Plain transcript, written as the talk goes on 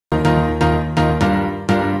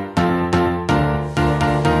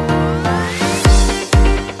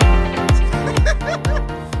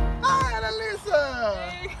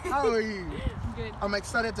I'm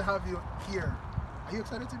excited to have you here. Are you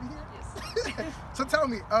excited to be here? Yes. So tell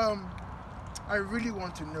me, I really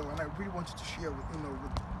want to know, and I really want you to share with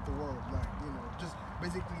with the world, like just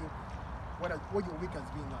basically what your week has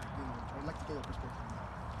been like. I'd like to get your perspective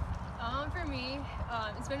on that. For me,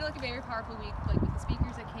 it's been like a very powerful week, like with the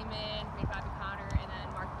speakers that came in, Bobby Connor, and then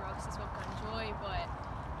Mark Brooks that spoke on joy. But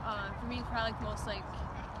for me, probably like the most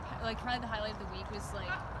probably the highlight of the week was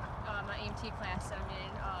like my AMT class that I'm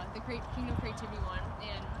in, the Kingdom Creativity one,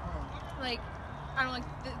 and like I don't know, like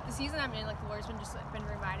the season I'm in, like the Lord's been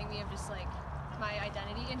reminding me of just like my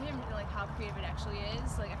identity in Him and like how creative it actually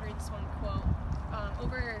is. Like I heard this one quote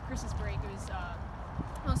over Christmas break. It was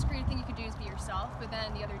the most creative thing you could do is be yourself. But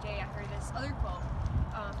then the other day I heard this other quote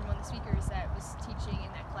from one of the speakers that was teaching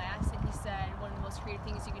in that class, and he said one of the most creative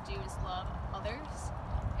things you could do is love others.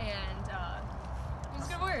 And it was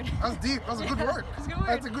a good word. That's deep. That's a good word. It's a good word.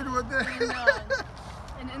 That's a good word there.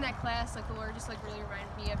 And in that class, like the Lord just like really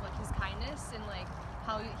reminded me of like His kindness and like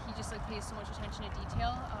how He just like pays so much attention to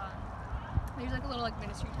detail. There's like a little like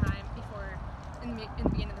ministry time before in the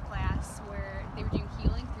beginning of the class where they were doing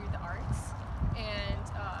healing through the arts, and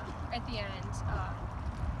at the end,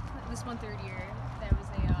 this one third year that was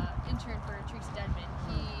a intern for Teresa Dedman.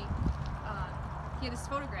 He had this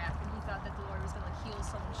photograph, and he thought that the Lord was gonna like heal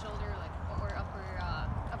someone's shoulder like or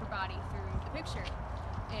upper body through the picture.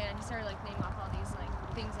 And he started like naming off all these like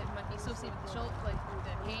things that might be associated with the shoulder, like through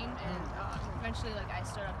the pain. And eventually, like I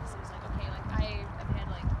stood up because it was like, okay, like I've had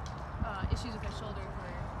like issues with my shoulder for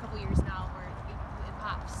a couple years now where it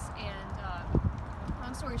pops. And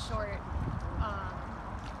long story short,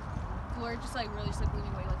 the Lord just like really just like blew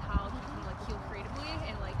me away, like how He can like heal creatively,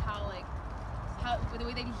 and like how the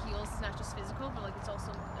way that He heals is not just physical, but like it's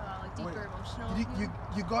also like deeper emotional.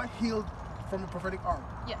 You got healed from a prophetic arm.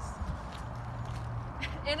 Yes.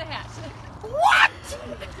 And a hat. What?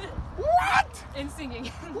 What? And singing.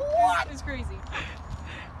 What? It's crazy.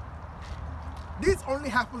 This only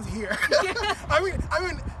happens here. I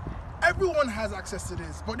mean, everyone has access to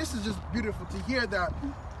this, but this is just beautiful to hear that.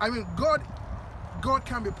 I mean, God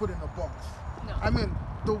can't be put in a box. No. I mean,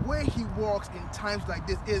 the way He walks in times like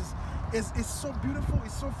this is so beautiful.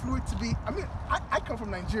 It's so fluid to be. I mean, I come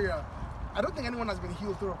from Nigeria. I don't think anyone has been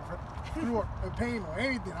healed through a pain or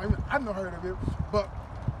anything. I mean, I've not heard of it, but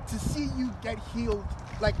to see you get healed,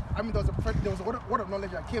 like, I mean, there was a word of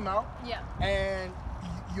knowledge that came out, Yeah. and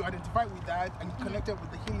you identified with that, and you connected with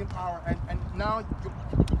the healing power, and now you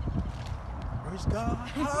praise God,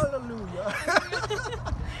 hallelujah.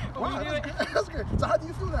 Wow, that's good. So how do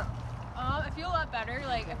you feel now? I feel a lot better.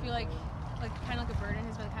 Like I feel like kind of like a burden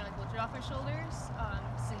has been kind of like lifted off my shoulders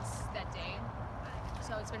since that day.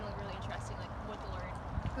 So it's been like really interesting, like what the Lord,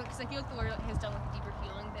 because I feel like the Lord has done like a deeper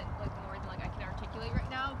healing than like more than like I can articulate right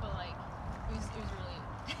now. But like it was really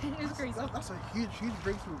it was crazy. That's a huge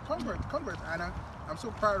breakthrough. Congrats, Anna. I'm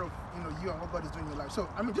so proud of you and what God is doing in your life. So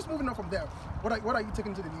I mean, just moving on from there, what are you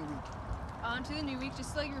taking to the new week? To the new week,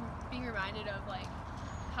 just like you're being reminded of like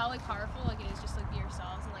how like powerful like it is just like be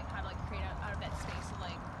yourselves, and like how to like create out of that space of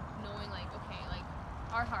like knowing like okay, like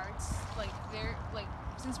our hearts, like they're like,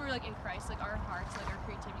 since we're like in Christ, like our hearts, like our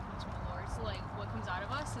creativity comes from the Lord. So like what comes out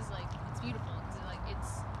of us is like it's beautiful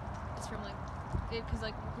because it's from like because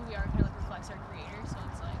like who we are kind of like reflects our Creator. So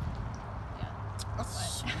it's like that's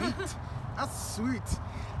sweet. That's sweet.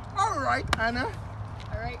 All right, Anna.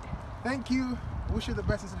 All right. Thank you. Wish you the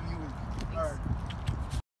best into the new week. Thanks. All right.